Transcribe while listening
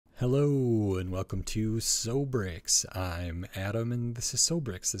Hello and welcome to Sobrix. I'm Adam and this is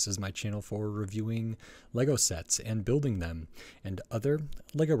Sobrix. This is my channel for reviewing Lego sets and building them and other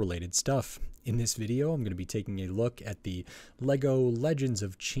Lego related stuff. In this video, I'm going to be taking a look at the Lego Legends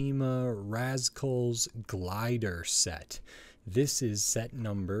of Chima Razcal's glider set. This is set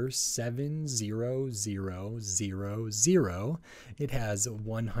number 70000. It has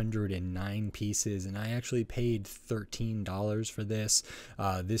 109 pieces, and I actually paid $13 for this.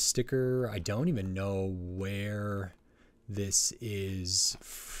 This sticker, I don't even know where this is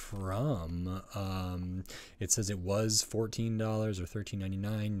from. It says it was $14 or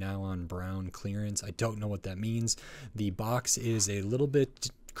 $13.99, now on brown clearance. I don't know what that means. The box is a little bit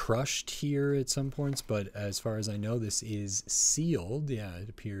crushed here at some points, but as far as I know, this is sealed. Yeah, it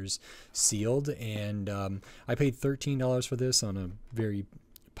appears sealed, and I paid $13 for this on a very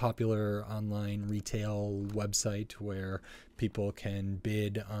popular online retail website where people can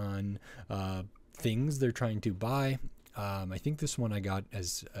bid on things they're trying to buy. I think this one I got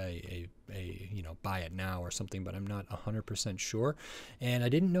as a buy it now or something, but I'm not 100% sure, and I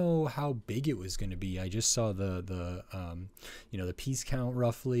didn't know how big it was going to be. I just saw the piece count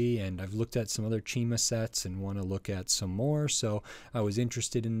roughly, and I've looked at some other Chima sets and want to look at some more, so I was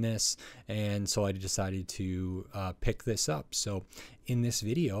interested in this, and so I decided to pick this up. So in this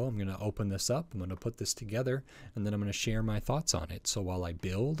video, I'm going to open this up, I'm going to put this together, and then I'm going to share my thoughts on it. So while I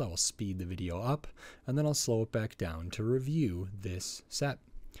build, I will speed the video up, and then I'll slow it back down to review this set.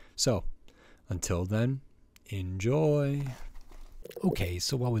 So until then, enjoy. Okay,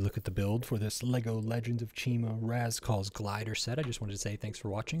 so while we look at the build for this Lego Legends of Chima Razcal's glider set, I just wanted to say thanks for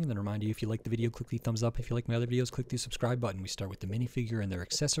watching, and then remind you, if you like the video, click the thumbs up. If you like my other videos, click the subscribe button. We start with the minifigure and their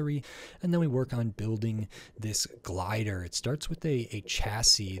accessory, and then we work on building this glider. It starts with a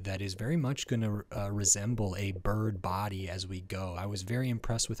chassis that is very much going to resemble a bird body as we go. I was very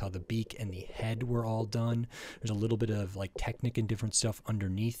impressed with how the beak and the head were all done. There's a little bit of like Technic and different stuff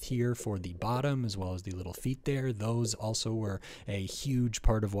underneath here for the bottom, as well as the little feet there. Those also were a huge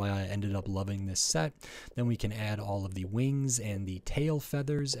part of why I ended up loving this set. Then we can add all of the wings and the tail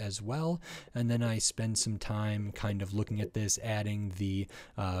feathers as well, and then I spend some time kind of looking at this, adding the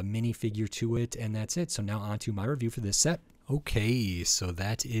minifigure to it, and that's it. So now on to my review for this set. Okay, so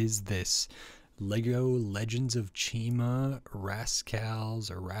that is this Lego Legends of Chima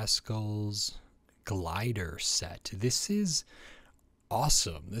Razcal's glider set. This is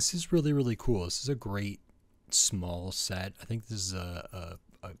awesome. This is really cool. This is a great small set. I think this is a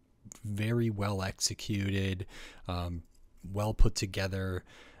very well executed, well put together,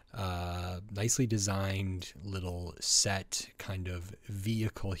 nicely designed little set kind of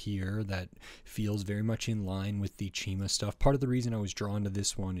vehicle here that feels very much in line with the Chima stuff. Part of the reason I was drawn to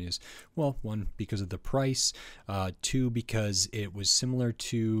this one is, well, one, because of the price, two, because it was similar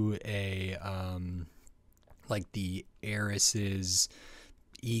to a like the Heiress's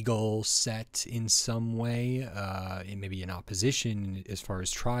Eagle set in some way, maybe in opposition as far as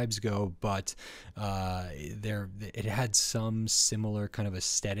tribes go, but it had some similar kind of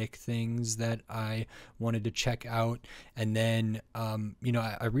aesthetic things that I wanted to check out. And then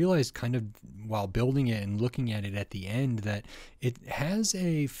I realized kind of while building it and looking at it at the end that it has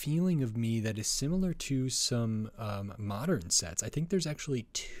a feeling of me that is similar to some modern sets. I think there's actually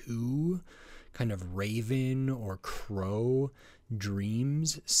two kind of Raven or Crow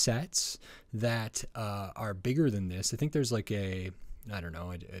Dreams sets that are bigger than this. I think there's like I don't know,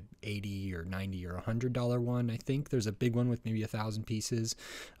 an $80 or $90 or $100 one. I think there's a big one with maybe 1,000 pieces,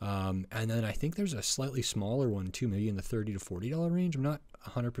 and then I think there's a slightly smaller one too, maybe in the $30 to $40 range. I'm not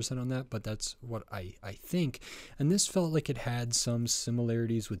 100% on that, but that's what I think. And this felt like it had some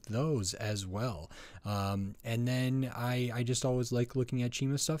similarities with those as well. And then I just always like looking at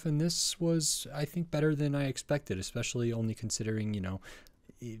Chima stuff, and this was, I think, better than I expected, especially only considering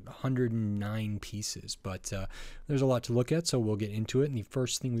 109 pieces. But there's a lot to look at, so we'll get into it. And the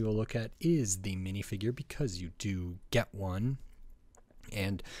first thing we will look at is the minifigure, because you do get one.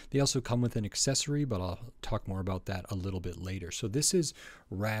 And they also come with an accessory, but I'll talk more about that a little bit later. So this is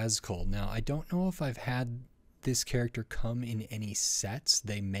Razcal. Now, I don't know if I've had this character come in any sets.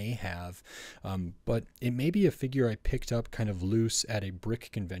 They may have, but it may be a figure I picked up kind of loose at a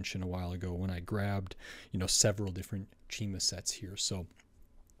brick convention a while ago when I grabbed, several different Chima sets here. So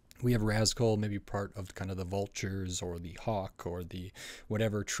we have Razcal, maybe part of kind of the vultures or the hawk or the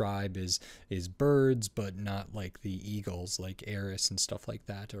whatever tribe is birds, but not like the eagles like Eris and stuff like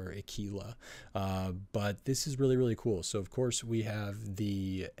that, or Aquila. But this is really cool. So of course we have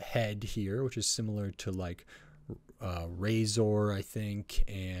the head here, which is similar to like Razor, I think,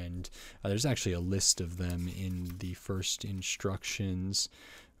 and there's actually a list of them in the first instructions.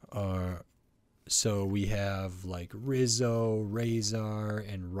 So we have like Rizzo, Razor,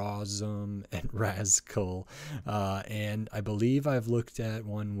 and Razum, and Razcal. And I believe I've looked at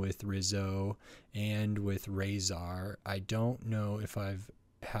one with Rizzo and with Razor. I don't know if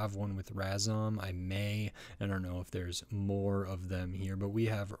have one with Razum. I may. I don't know if there's more of them here, but we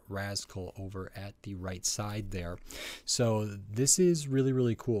have Razcal over at the right side there. So this is really,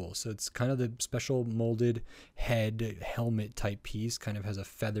 really cool. So it's kind of the special molded head helmet type piece, kind of has a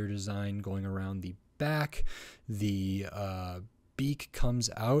feather design going around the back. The beak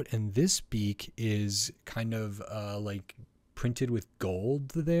comes out, and this beak is kind of like printed with gold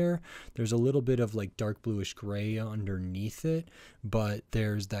there. There's a little bit of like dark bluish gray underneath it, but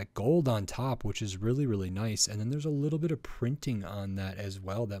there's that gold on top, which is really, really nice. And then there's a little bit of printing on that as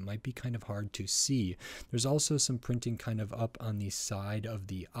well that might be kind of hard to see. There's also some printing kind of up on the side of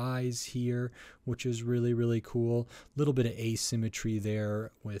the eyes here, which is really, really cool. A little bit of asymmetry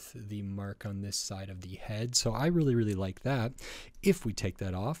there with the mark on this side of the head. So I really, really like that. If we take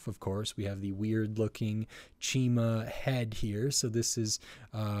that off, of course, we have the weird looking Chima head here. So this is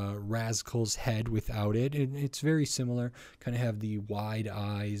Razcal's head without it. And it's very similar. Kind of have the wide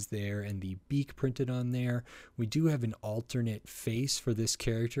eyes there and the beak printed on there. We do have an alternate face for this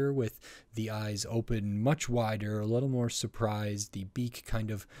character with the eyes open much wider, a little more surprised, the beak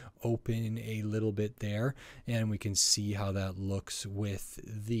kind of open a little bit there, and we can see how that looks with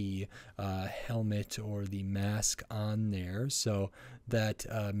the helmet or the mask on there. So that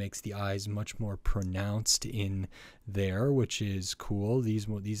makes the eyes much more pronounced in there, which is cool.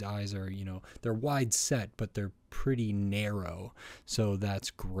 These eyes are, you know, they're wide set, but they're pretty narrow, so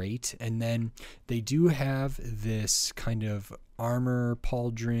that's great. And then they do have this kind of armor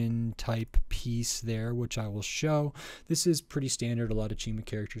pauldron type piece there, which I will show. This is pretty standard. A lot of Chima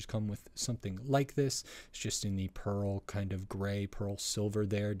characters come with something like this. It's just in the pearl kind of gray, pearl silver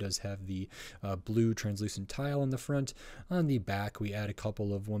there. It does have the blue translucent tile on the front. On the back, we add a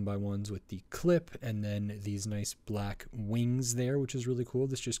couple of 1x1s with the clip, and then these nice black wings there, which is really cool.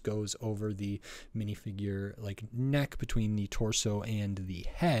 This just goes over the minifigure like neck between the torso and the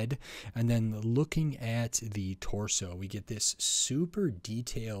head. And then looking at the torso, we get this super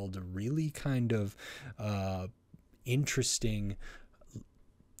detailed, really kind of interesting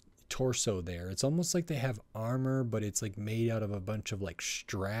torso there. It's almost like they have armor, but it's like made out of a bunch of like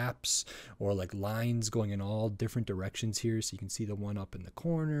straps or like lines going in all different directions here. So you can see the one up in the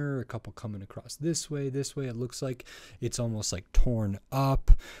corner, a couple coming across this way. It looks like it's almost like torn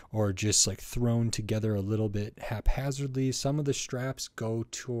up or just like thrown together a little bit haphazardly. Some of the straps go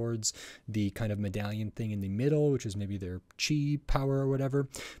towards the kind of medallion thing in the middle, which is maybe their chi power or whatever.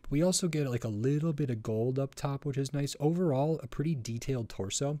 But we also get like a little bit of gold up top, which is nice. Overall, a pretty detailed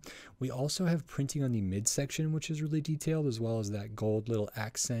torso. We also have printing on the midsection, which is really detailed, as well as that gold little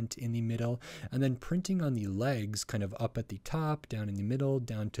accent in the middle. And then printing on the legs, kind of up at the top, down in the middle,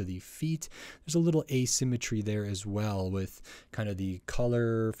 down to the feet. There's a little asymmetry there as well, with kind of the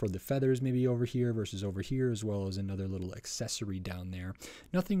color for the feathers maybe over here versus over here, as well as another little accessory down there.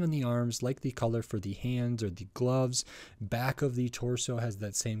 Nothing on the arms, like the color for the hands or the gloves. Back of the torso has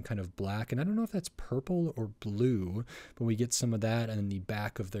that same kind of black, and I don't know if that's purple or blue, but we get some of that. And then the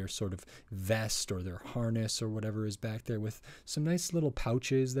back of their sort of vest or their harness or whatever is back there with some nice little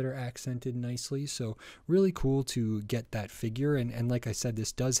pouches that are accented nicely. So really cool to get that figure. And like I said,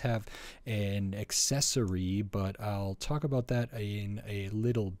 this does have an accessory, but I'll talk about that in a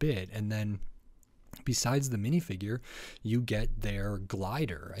little bit. And then besides the minifigure, you get their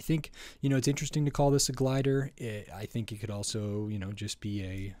glider. I think, you know, it's interesting to call this a glider. I think it could also, you know, just be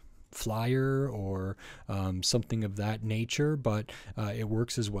a flyer or something of that nature, but it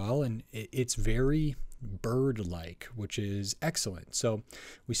works as well, and it's very bird-like, which is excellent. So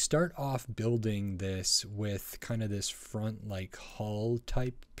we start off building this with kind of this front like hull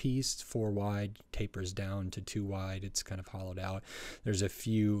type piece, 4 wide, tapers down to 2 wide. It's kind of hollowed out. There's a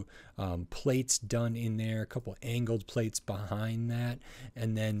few plates done in there, a couple angled plates behind that,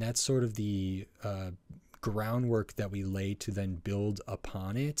 and then that's sort of the groundwork that we lay to then build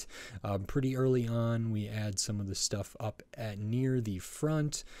upon it. Pretty early on, we add some of the stuff up at near the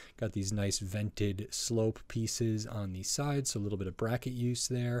front. Got these nice vented slope pieces on the side, so a little bit of bracket use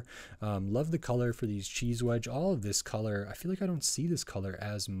there. Love the color for these cheese wedge. All of this color, I feel like I don't see this color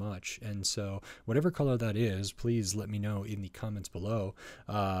as much, and so whatever color that is, please let me know in the comments below.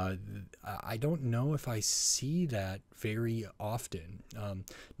 I don't know if I see that very often.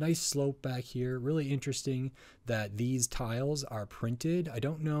 Nice slope back here, really interesting. interesting that these tiles are printed. I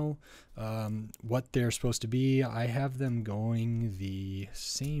don't know what they're supposed to be. I have them going the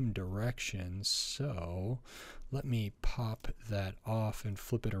same direction, so let me pop that off and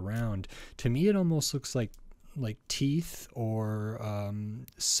flip it around. To me, it almost looks like teeth or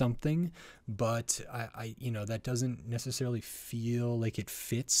something, but I you know, that doesn't necessarily feel like it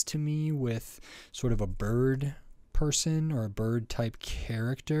fits to me with sort of a bird person or a bird type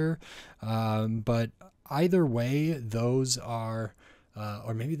character. But either way, those are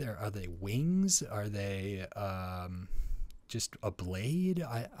or maybe are they wings? Are they just a blade?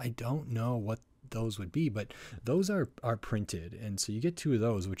 I don't know what those would be, but those are printed, and so you get two of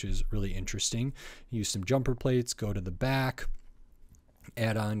those, which is really interesting. Use some jumper plates, go to the back,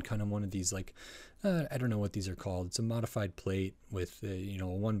 add on kind of one of these, like I don't know what these are called. It's a modified plate with you know,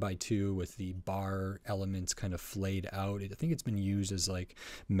 a 1x2 with the bar elements kind of flayed out. I think it's been used as like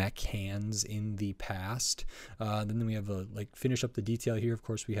mech hands in the past. Then we have like finish up the detail here. Of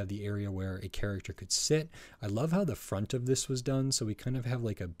course, we have the area where a character could sit. I love how the front of this was done. So we kind of have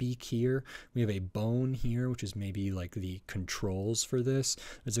like a beak here. We have a bone here, which is maybe like the controls for this.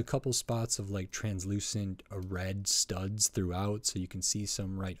 There's a couple spots of like translucent red studs throughout, so you can see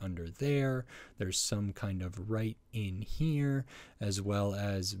some right under there. There's some kind of right in here, as well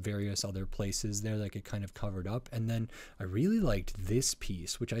as various other places there that get kind of covered up. And then I really liked this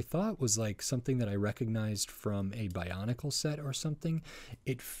piece, which I thought was like something that I recognized from a Bionicle set or something.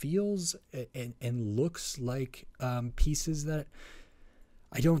 It feels and looks like pieces that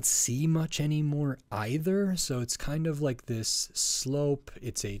I don't see much anymore either. So it's kind of like this slope.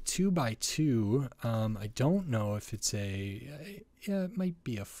 It's a 2x2. I don't know if it's a, yeah, it might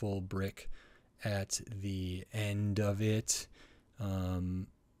be a full brick at the end of it,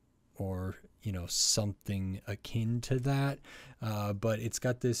 or you know, something akin to that, but it's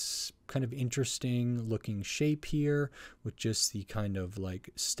got this kind of interesting looking shape here with just the kind of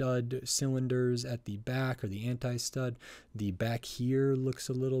like stud cylinders at the back, or the anti-stud. The back here looks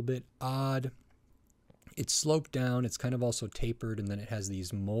a little bit odd. It's sloped down, it's kind of also tapered, and then it has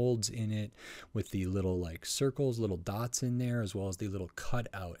these molds in it with the little like circles, little dots in there, as well as the little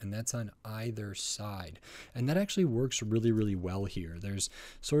cutout, and that's on either side. And that actually works really, really well here. There's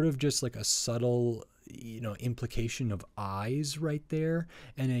sort of just like a subtle, you know, implication of eyes right there,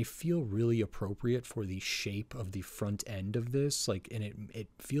 and they feel really appropriate for the shape of the front end of this, like, and it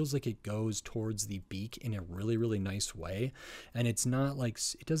feels like it goes towards the beak in a really, really nice way. And it's not like,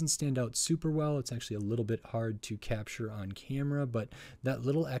 it doesn't stand out super well. It's actually a little bit hard to capture on camera, but that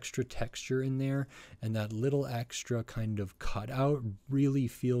little extra texture in there and that little extra kind of cutout really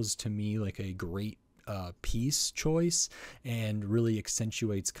feels to me like a great piece choice, and really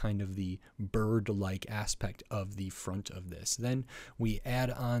accentuates kind of the bird-like aspect of the front of this. Then we add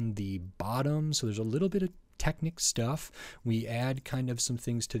on the bottom, so there's a little bit of Technic stuff. We add kind of some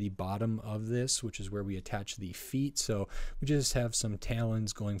things to the bottom of this, which is where we attach the feet. So we just have some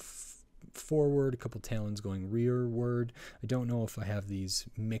talons going forward, a couple talons going rearward. I don't know if I have these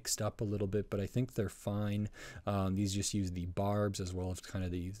mixed up a little bit, but I think they're fine. These just use the barbs as well as kind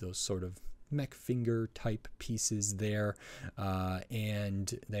of those sort of mech finger type pieces there,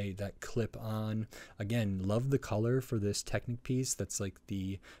 and that clip on. Again, love the color for this Technic piece. That's like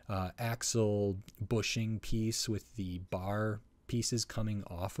the axle bushing piece with the bar pieces coming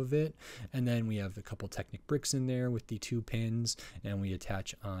off of it. And then we have a couple Technic bricks in there with the 2 pins, and we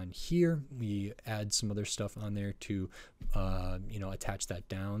attach on here. We add some other stuff on there to you know, attach that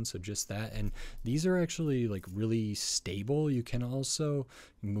down, so just that. And these are actually like really stable. You can also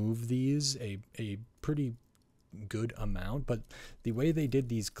move these a pretty good amount, but the way they did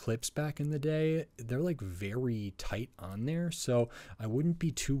these clips back in the day, they're like very tight on there, so I wouldn't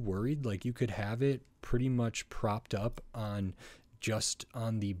be too worried. Like, you could have it pretty much propped up on just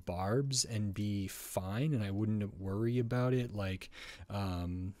on the barbs and be fine, and I wouldn't worry about it like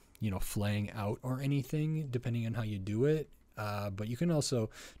you know, flaying out or anything, depending on how you do it. But you can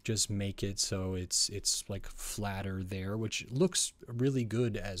also just make it so it's like flatter there, which looks really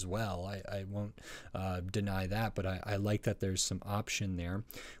good as well. I won't deny that, but I like that there's some option there.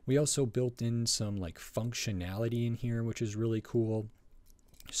 We also built in some like functionality in here, which is really cool.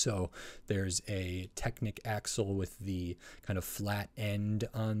 So there's a Technic axle with the kind of flat end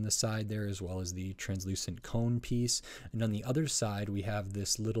on the side there, as well as the translucent cone piece. And on the other side, we have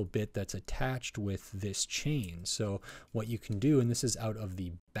this little bit that's attached with this chain. So what you can do, and this is out of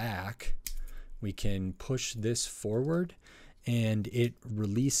the back, we can push this forward, and it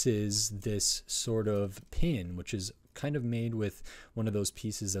releases this sort of pin, which is kind of made with one of those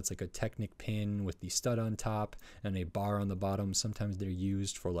pieces that's like a Technic pin with the stud on top and a bar on the bottom. Sometimes they're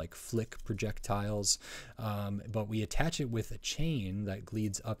used for like flick projectiles, but we attach it with a chain that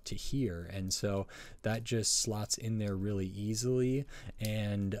leads up to here, and so that just slots in there really easily,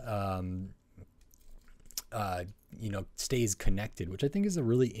 and you know, stays connected, which I think is a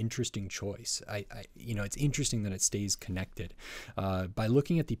really interesting choice. You know, it's interesting that it stays connected. By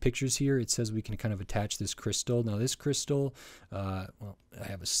looking at the pictures here, it says we can kind of attach this crystal. Now this crystal, well, I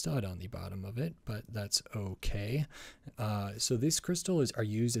have a stud on the bottom of it, but that's okay. So this crystal are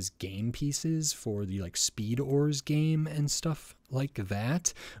used as game pieces for the like Speed Oars game and stuff like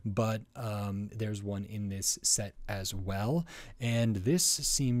that, but there's one in this set as well, and this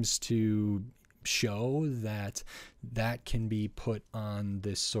seems to show that that can be put on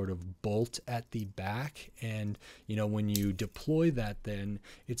this sort of bolt at the back, and you know, when you deploy that, then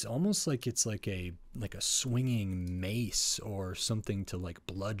it's almost like it's like a swinging mace or something to like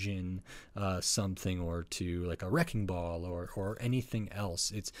bludgeon something, or to like a wrecking ball, or anything else.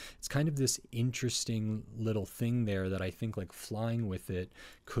 It's kind of this interesting little thing there that I think like flying with it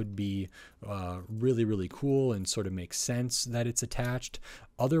could be really cool, and sort of makes sense that it's attached.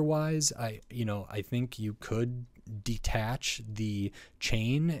 Otherwise, I think you could detach the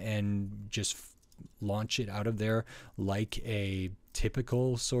chain and just launch it out of there like a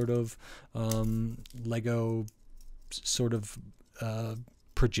typical sort of Lego sort of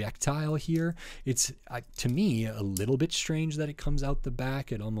projectile here. It's to me a little bit strange that it comes out the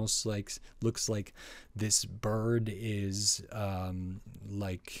back. It almost like looks like this bird is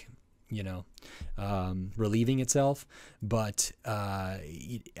like, you know, relieving itself, but I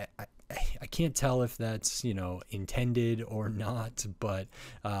can't tell if that's, you know, intended or not, but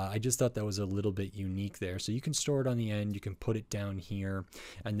I just thought that was a little bit unique there. So you can store it on the end, you can put it down here,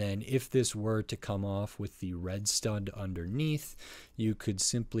 and then if this were to come off with the red stud underneath, you could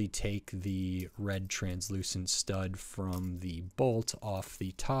simply take the red translucent stud from the bolt off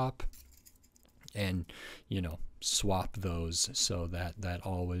the top and, you know, swap those so that that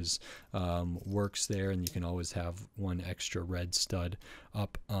always works there, and you can always have one extra red stud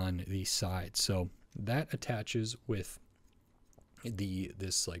up on the side. So that attaches with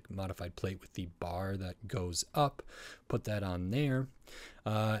this like modified plate with the bar that goes up. Put that on there,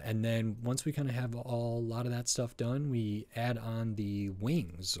 and then once we kind of have a lot of that stuff done, we add on the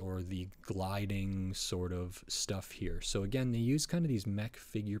wings, or the gliding sort of stuff here. So again, they use kind of these mech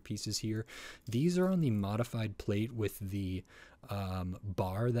figure pieces here. These are on the modified plate with the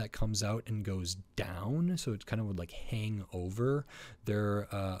bar that comes out and goes down, so it kind of would like hang over. They're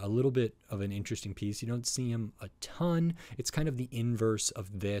a little bit of an interesting piece. You don't see them a ton. It's kind of the inverse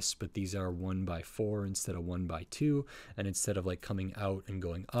of this, but these are 1x4 instead of 1x2, and instead of like coming out and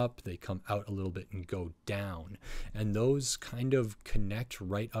going up, they come out a little bit and go down, and those kind of connect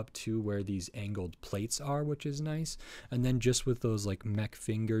right up to where these angled plates are, which is nice. And then just with those like mech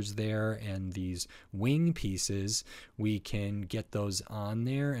fingers there and these wing pieces, we can get those on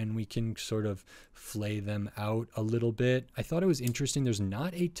there and we can sort of flay them out a little bit. I thought it was interesting, there's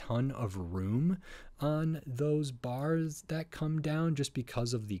not a ton of room on those bars that come down, just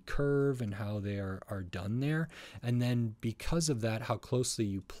because of the curve and how they are done there. And then because of that, how closely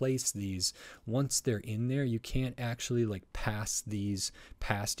you place these, once they're in there, you can't actually like pass these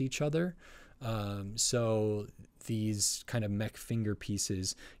past each other. So these kind of mech finger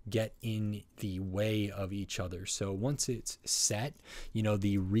pieces get in the way of each other. So once it's set, you know,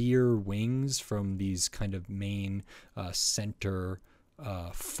 the rear wings from these kind of main center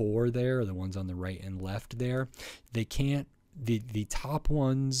four there, the ones on the right and left there, they can't, the top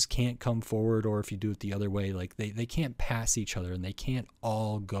ones can't come forward, or if you do it the other way, like they can't pass each other, and they can't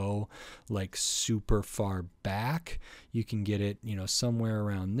all go like super far back. You can get it, you know, somewhere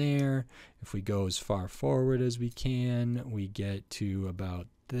around there. If we go as far forward as we can, we get to about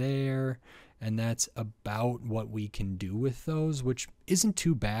there, and that's about what we can do with those, which isn't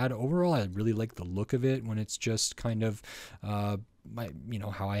too bad. Overall, I really like the look of it when it's just kind of you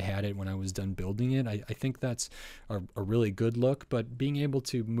know, how I had it when I was done building it. I think that's a really good look, but being able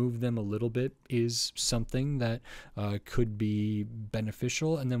to move them a little bit is something that could be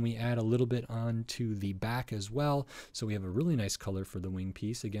beneficial. And then we add a little bit onto the back as well, so we have a really nice color for the wing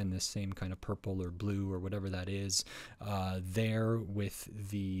piece. Again, this same kind of purple or blue or whatever that is there, with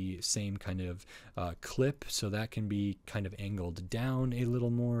the same kind of clip, so that can be kind of angled down a little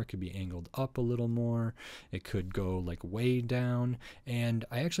more, it could be angled up a little more, it could go like way down. And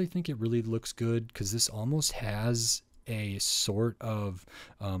I actually think it really looks good, because this almost has a sort of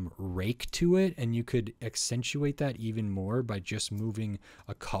rake to it, and you could accentuate that even more by just moving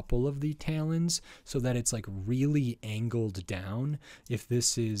a couple of the talons so that it's like really angled down. If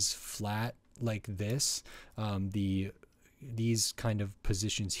this is flat like this, these kind of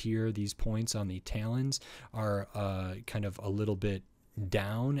positions here, these points on the talons are kind of a little bit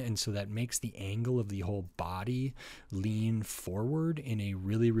down, and so that makes the angle of the whole body lean forward in a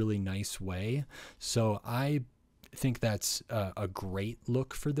really, really nice way. So I think that's a great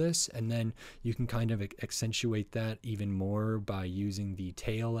look for this. And then you can kind of accentuate that even more by using the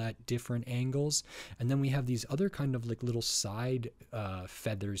tail at different angles. And then we have these other kind of like little side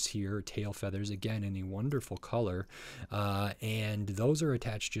feathers here, tail feathers, again in a wonderful color, and those are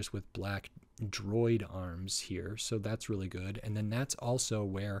attached just with black droid arms here, so that's really good. And then that's also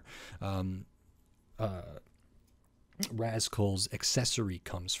where Razcal's accessory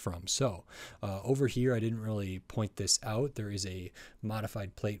comes from. So over here, I didn't really point this out. There is a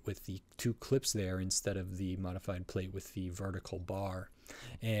modified plate with the 2 clips there instead of the modified plate with the vertical bar,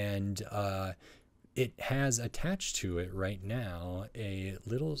 and it has attached to it right now a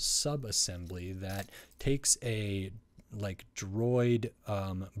little sub-assembly that takes a like droid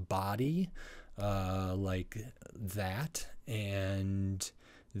body like that, and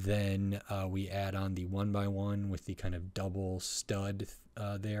then we add on the 1x1 with the kind of double stud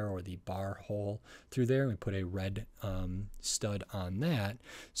there, or the bar hole through there. We put a red stud on that.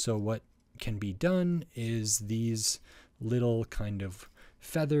 So what can be done is these little kind of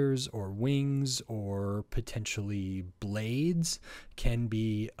feathers or wings or potentially blades can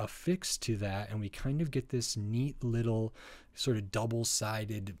be affixed to that, and we kind of get this neat little sort of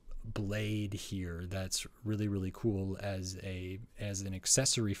double-sided blade here that's really, really cool as an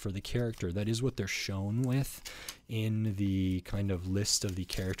accessory for the character. That is what they're shown with in the kind of list of the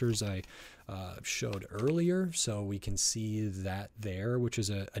characters I showed earlier. So we can see that there, which is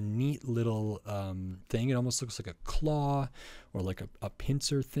a neat little thing. It almost looks like a claw or like a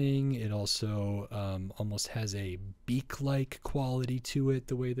pincer thing. It also almost has a beak-like quality to it,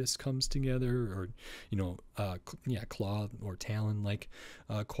 the way this comes together, or, you know, claw or talon-like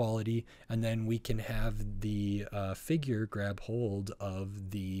quality. And then we can have the figure grab hold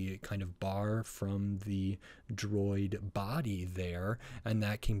of the kind of bar from the droid body there, and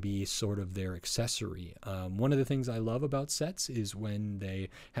that can be sort of their accessory. One of the things I love about sets is when they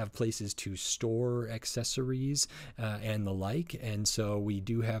have places to store accessories and the like, and so we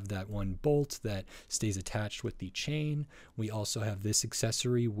do have that one bolt that stays attached with the chain. We also have this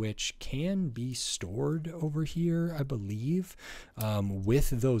accessory which can be stored over here, I believe, with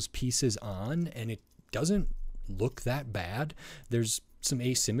those pieces on, and it doesn't look that bad. There's some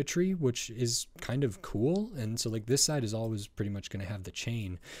asymmetry, which is kind of cool, and so like this side is always pretty much going to have the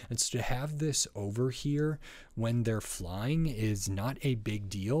chain, and so to have this over here when they're flying is not a big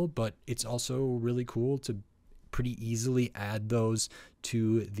deal, but it's also really cool to pretty easily add those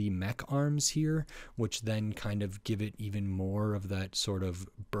to the mech arms here, which then kind of give it even more of that sort of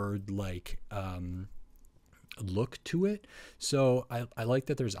bird-like look to it. So I like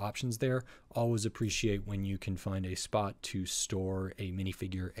that there's options there. Always appreciate when you can find a spot to store a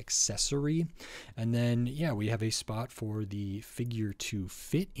minifigure accessory. And then, yeah, we have a spot for the figure to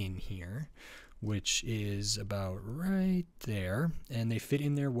fit in here, which is about right there, and they fit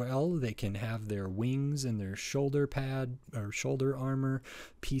in there well. They can have their wings and their shoulder pad or shoulder armor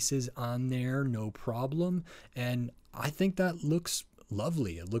pieces on there, no problem. And I think that looks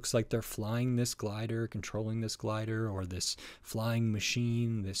lovely. It looks like they're flying this glider, controlling this glider, or this flying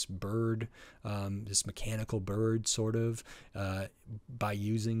machine, this bird, this mechanical bird sort of, by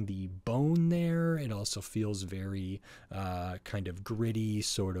using the bone there. It also feels very kind of gritty,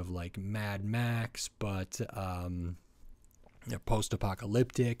 sort of like Mad Max, but they're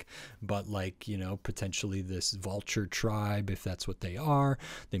post-apocalyptic, but like, you know, potentially this vulture tribe, if that's what they are.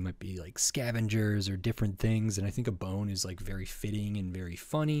 They might be like scavengers or different things, and I think a bone is like very fitting and very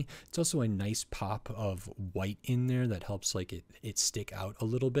funny. It's also a nice pop of white in there that helps like it stick out a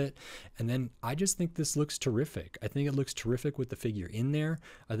little bit. And then I just think this looks terrific. I think it looks terrific with the figure in there.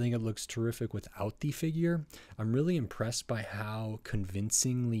 I think it looks terrific without the figure. I'm really impressed by how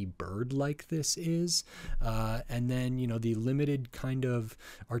convincingly bird-like this is. And then, you know, the limited kind of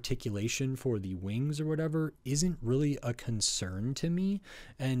articulation for the wings or whatever isn't really a concern to me.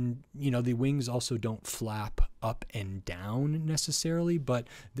 And, you know, the wings also don't flap up and down necessarily, but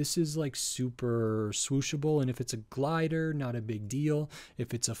this is like super swooshable. And if it's a glider, not a big deal.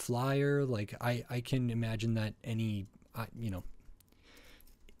 If it's a flyer, like I can imagine that any, you know,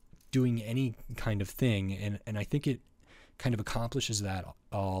 doing any kind of thing. And I think it kind of accomplishes that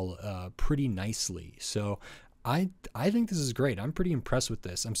all pretty nicely. So I think this is great. I'm pretty impressed with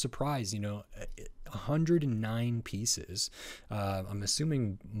this. I'm surprised, 109 pieces. I'm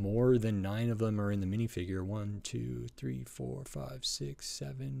assuming more than 9 of them are in the minifigure. 1, 2, 3, 4, 5, 6,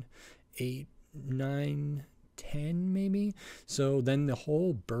 7, 8, 9, 10 maybe. So then the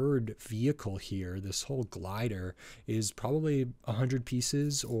whole bird vehicle here, this whole glider, is probably 100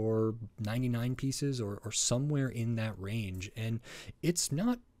 pieces or 99 pieces, or somewhere in that range. And it's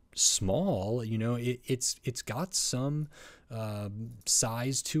not small, it's got some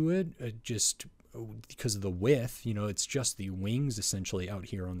size to it, just because of the width. It's just the wings essentially out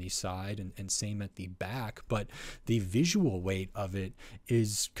here on the side, and same at the back, but the visual weight of it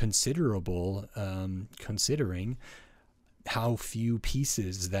is considerable, considering how few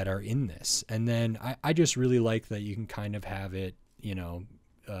pieces that are in this. And then I just really like that you can kind of have it,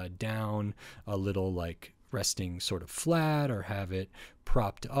 down a little, like resting sort of flat, or have it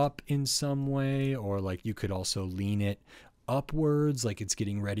propped up in some way, or like you could also lean it upwards like it's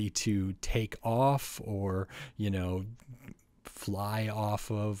getting ready to take off, or fly off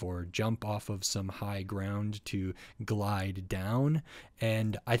of, or jump off of some high ground to glide down.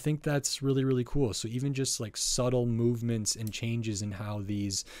 And I think that's really, really cool. So even just like subtle movements and changes in how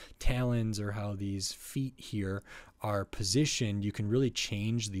these talons or how these feet here are positioned, you can really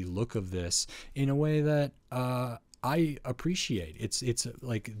change the look of this in a way that I appreciate. It's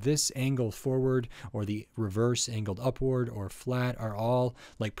like this angle forward, or the reverse angled upward or flat, are all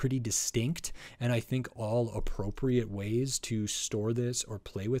like pretty distinct, and I think all appropriate ways to store this or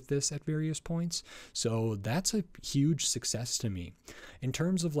play with this at various points. So that's a huge success to me. In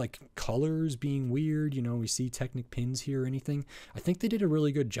terms of like colors being weird, we see Technic pins here or anything, I think they did a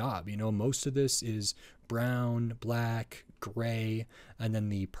really good job. Most of this is brown, black, gray, and then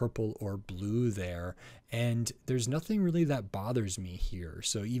the purple or blue there. And there's nothing really that bothers me here.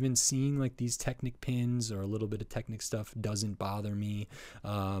 So even seeing like these Technic pins or a little bit of Technic stuff doesn't bother me.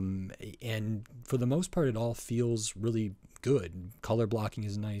 And for the most part, it all feels really good. Color blocking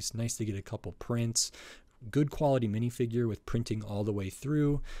is nice. Nice to get a couple prints. Good quality minifigure with printing all the way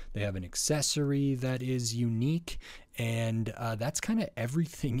through. They have an accessory that is unique, and that's kind of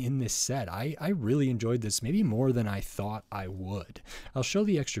everything in this set. I really enjoyed this, maybe more than I thought I would. I'll show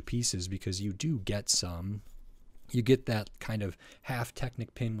the extra pieces because you do get some. You get that kind of half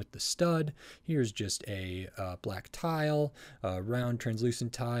Technic pin with the stud. Here's just a black tile, a round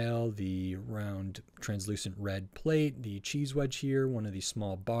translucent tile, the round translucent red plate, the cheese wedge here, one of these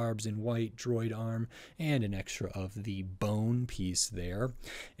small barbs in white, droid arm, and an extra of the bone piece there.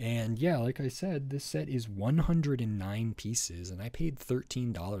 And yeah, like I said, this set is 109 pieces, and I paid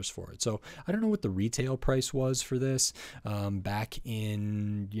 $13 for it. So I don't know what the retail price was for this back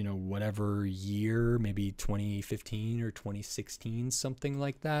in, whatever year, maybe 2015 or 2016, something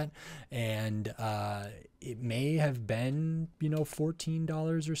like that. And it may have been,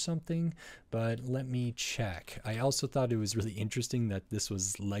 $14 or something, but let me check. I also thought it was really interesting that this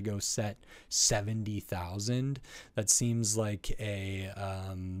was Lego set 70,000. That seems like a,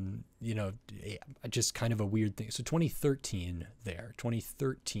 just kind of a weird thing. So 2013 there,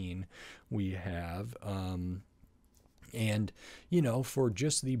 2013 we have, and, for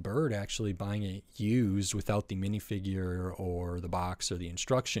just the bird actually buying it used without the minifigure or the box or the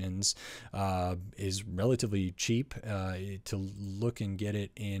instructions is relatively cheap. To look and get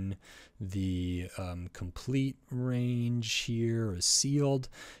it in the complete range here, or sealed.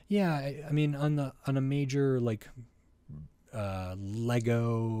 Yeah, I mean, on a major like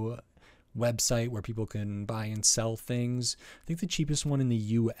Lego website where people can buy and sell things, I think the cheapest one in the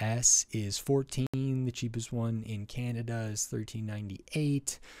US is $14. The cheapest one in Canada is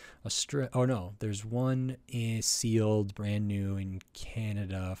 $13.98. Oh no, there's one is sealed brand new in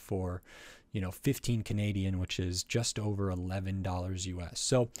Canada for 15 Canadian, which is just over $11 US.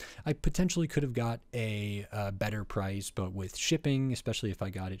 So I potentially could have got a better price, but with shipping, especially if I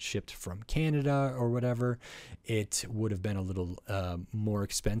got it shipped from Canada or whatever, it would have been a little more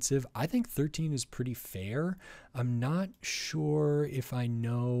expensive. I think 13 is pretty fair. I'm not sure if I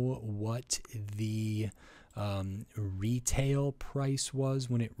know what the retail price was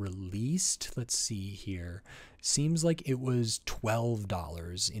when it released. Let's see here. Seems like it was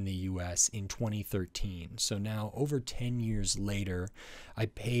 $12 in the US in 2013. So now over 10 years later, I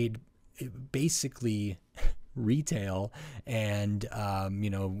paid basically retail, and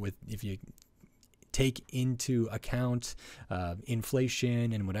with if you take into account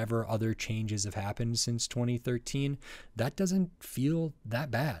inflation and whatever other changes have happened since 2013, that doesn't feel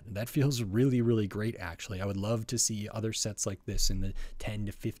that bad. That feels really, really great, actually. I would love to see other sets like this in the $10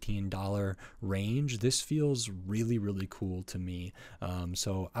 to $15 range. This feels really, really cool to me.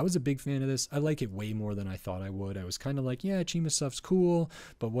 So I was a big fan of this. I like it way more than I thought I would. I was kind of like, yeah, Chima stuff's cool,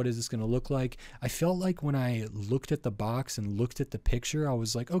 but what is this going to look like? I felt like when I looked at the box and looked at the picture, I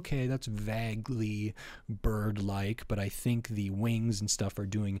was like, okay, that's vaguely bird-like, but I think the wings and stuff are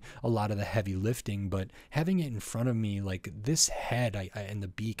doing a lot of the heavy lifting. But having it in front of me, like this head and the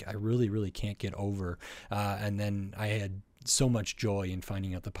beak, I really, really can't get over. And then I had so much joy in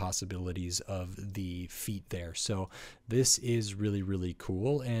finding out the possibilities of the feet there. So this is really, really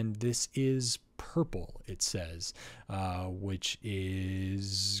cool. And this is purple, it says, which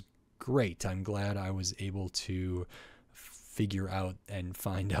is great. I'm glad I was able to figure out and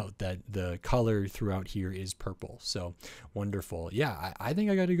find out that the color throughout here is purple. So wonderful. Yeah, I think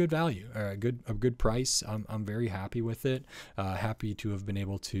I got a good value, or a good price. I'm very happy with it. Happy to have been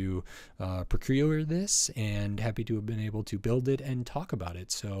able to procure this, and happy to have been able to build it and talk about it.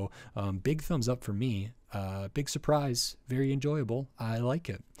 So big thumbs up for me. Big surprise, very enjoyable. I like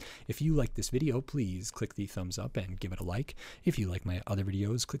it. If you like this video, please click the thumbs up and give it a like. If you like my other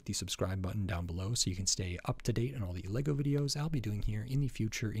videos, click the subscribe button down below so you can stay up to date on all the LEGO videos I'll be doing here in the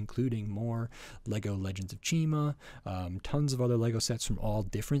future, including more LEGO Legends of Chima, tons of other LEGO sets from all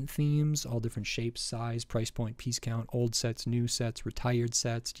different themes, all different shapes, size, price point, piece count, old sets, new sets, retired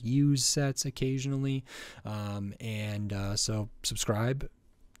sets, used sets occasionally. So subscribe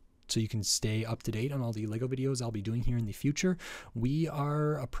so you can stay up to date on all the LEGO videos I'll be doing here in the future. We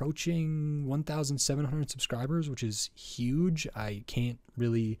are approaching 1,700 subscribers, which is huge. I can't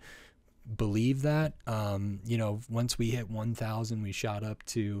really believe that. You know, once we hit 1,000, we shot up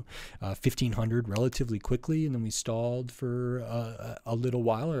to 1,500 relatively quickly, and then we stalled for a little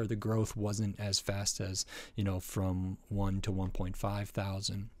while, or the growth wasn't as fast as, you know, from 1 to 1.5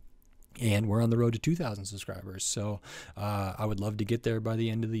 thousand. And we're on the road to 2,000 subscribers. So I would love to get there by the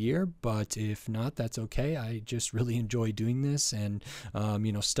end of the year, but if not, that's okay. I just really enjoy doing this. And,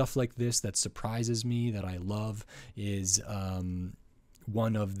 you know, stuff like this that surprises me, that I love, is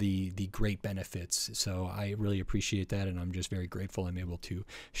one of the great benefits. So I really appreciate that, and I'm just very grateful I'm able to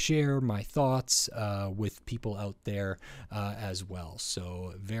share my thoughts with people out there as well.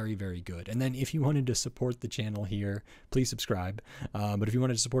 So very, very good. And then if you wanted to support the channel here, please subscribe. But if you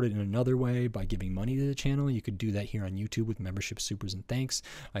wanted to support it in another way by giving money to the channel, you could do that here on YouTube with membership, supers, and thanks.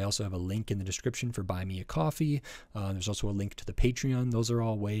 I also have a link in the description for Buy Me a Coffee. There's also a link to the Patreon. Those are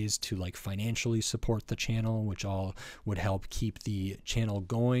all ways to like financially support the channel, which all would help keep the channel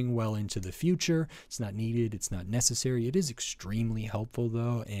going well into the future. It's not needed, it's not necessary. It is extremely helpful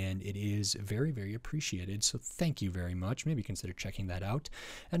though, and it is very, very appreciated. So thank you very much. Maybe consider checking that out.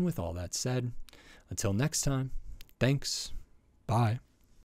 And with all that said, until next time, thanks. Bye.